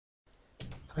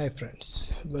Hi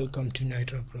friends, welcome to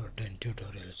Nitro Pro 10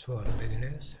 tutorials for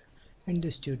beginners. In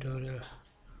this tutorial,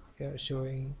 we are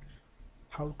showing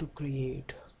how to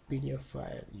create PDF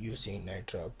file using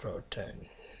Nitro Pro 10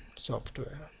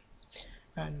 software.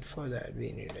 And for that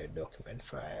we need a document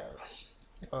file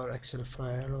or Excel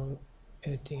file or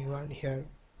anything you want here.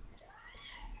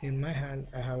 In my hand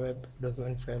I have a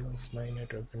document file of my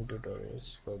networking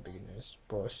tutorials for beginners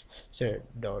post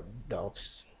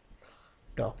docs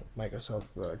Microsoft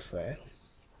Word file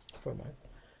format.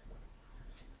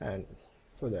 And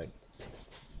for that,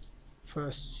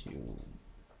 first you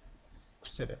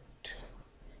select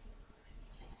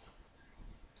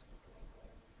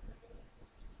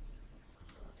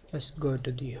let's go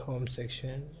to the home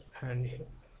section, and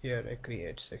here a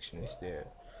create section is there,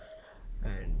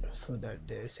 and for that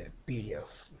there is a PDF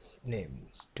name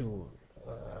to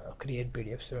create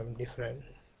PDFs from different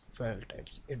file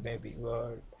types. It may be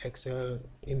Word, Excel,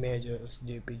 images,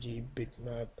 JPG,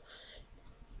 bitmap.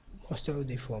 Most of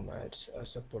the formats are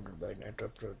supported by Nitro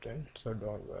Pro 10, so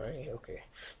don't worry. Okay,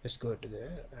 let's go to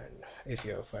there. And if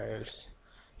your files,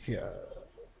 if you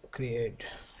create,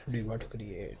 do you want to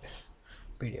create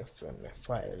PDF from a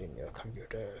file in your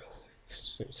computer,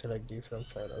 select the from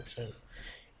file option.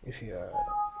 If you are,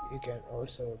 you can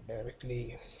also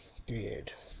directly create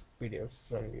PDF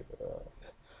from your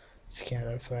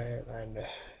scanner file. And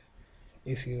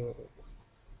if you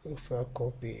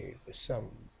copy some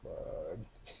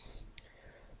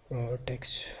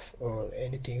text or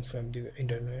anything from the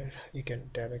internet, you can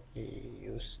directly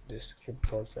use this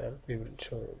clipboard file. We will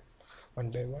show one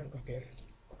by one. Okay,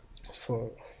 for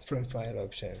from file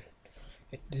option,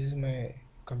 this is my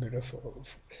computer for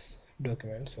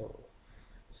document, so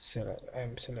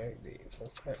I'm select the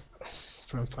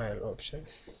from file option.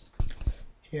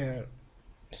 Here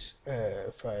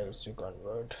files to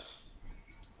convert,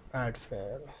 add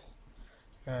file,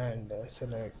 and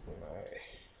select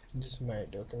this is my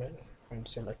document and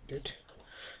select it.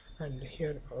 And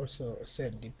here also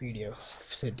set the PDF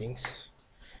settings.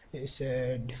 It's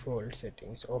a default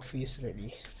settings, office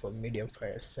ready for medium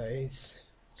file size.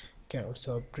 You can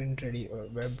also print ready or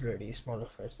web ready smaller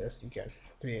file size. You can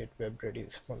create web ready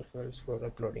smaller files for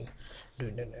uploading to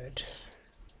internet.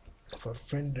 For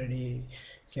print ready,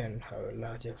 you can have a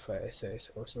larger file size.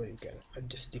 Also you can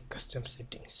adjust the custom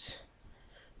settings.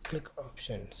 Click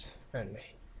options, and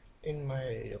in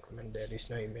my document there is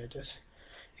no images.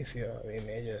 If you have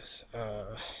images,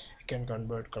 you can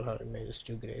convert color images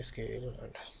to grayscale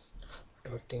and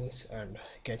other things, and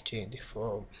you can change the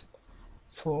form,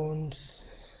 fonts,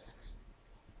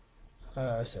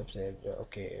 subject,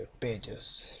 okay,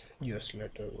 pages,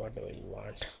 newsletter, whatever you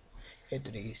want.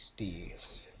 A3 is the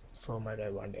format I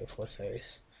want, A4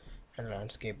 size, and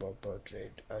landscape or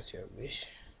portrait as your wish.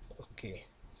 Okay,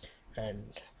 and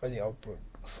the output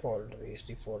folder is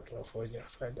the folder of original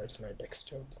file, that's my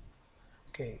desktop.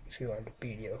 Okay, if you want a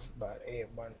PDF bar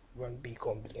A1 1B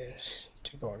compilation,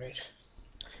 check on it.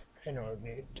 I know I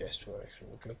need just for action,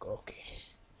 click OK,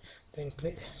 then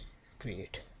click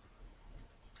create.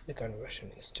 The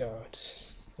conversion starts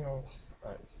now,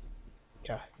 and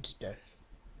yeah, it's done.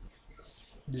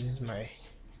 This is my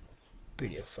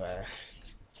PDF file.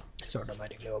 It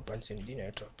automatically opens in the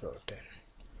Nitro Pro 10,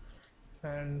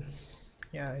 and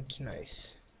yeah, it's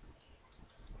nice.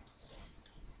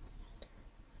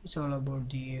 It's all about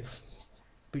the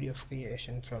PDF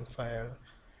creation from file.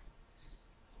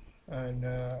 And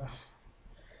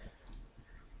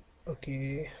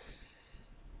okay,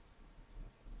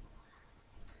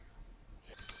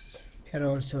 here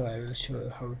also I will show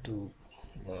how to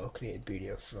create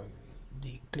PDF from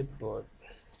the clipboard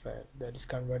file, that is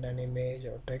convert an image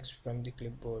or text from the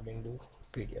clipboard into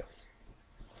PDF.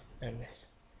 And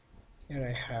here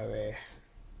I have a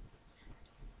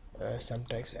some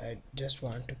text. I just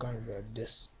want to convert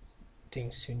this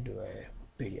things into a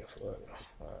PDF, or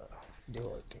the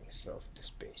whole things of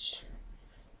this page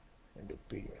into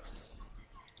PDF.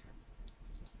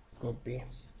 Copy.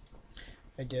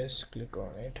 I just click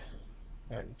on it,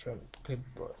 and from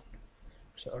clipboard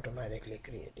it's automatically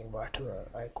creating whatever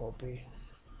I copied.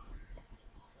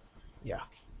 Yeah,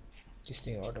 this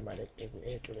thing automatically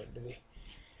created into the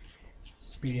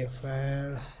PDF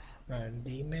file, and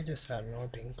the images are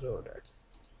not included.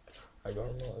 I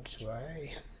don't know it's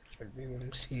why, but we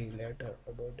will see later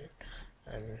about it.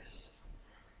 And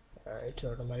it's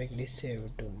automatically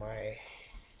saved to my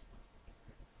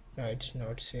no, it's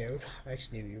not saved.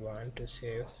 Actually we want to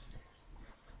save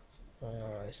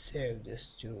save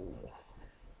this to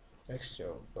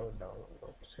desktop. Go down,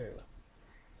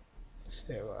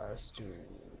 save as to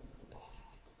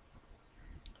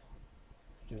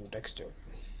desktop,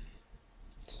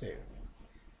 save.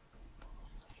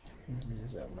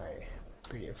 This is my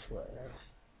PDF file.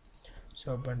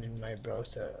 So open in my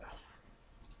browser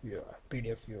viewer,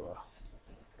 PDF viewer.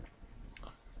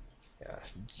 Yeah,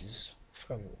 this is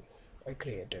from I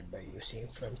created by using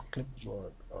from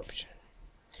clipboard option.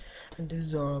 And this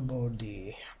is all about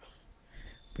the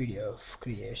PDF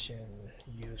creation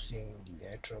using the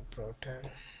Nitro Pro 10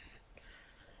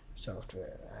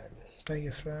 software. And thank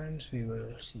you friends, we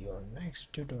will see you on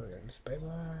next tutorials. Bye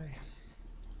bye.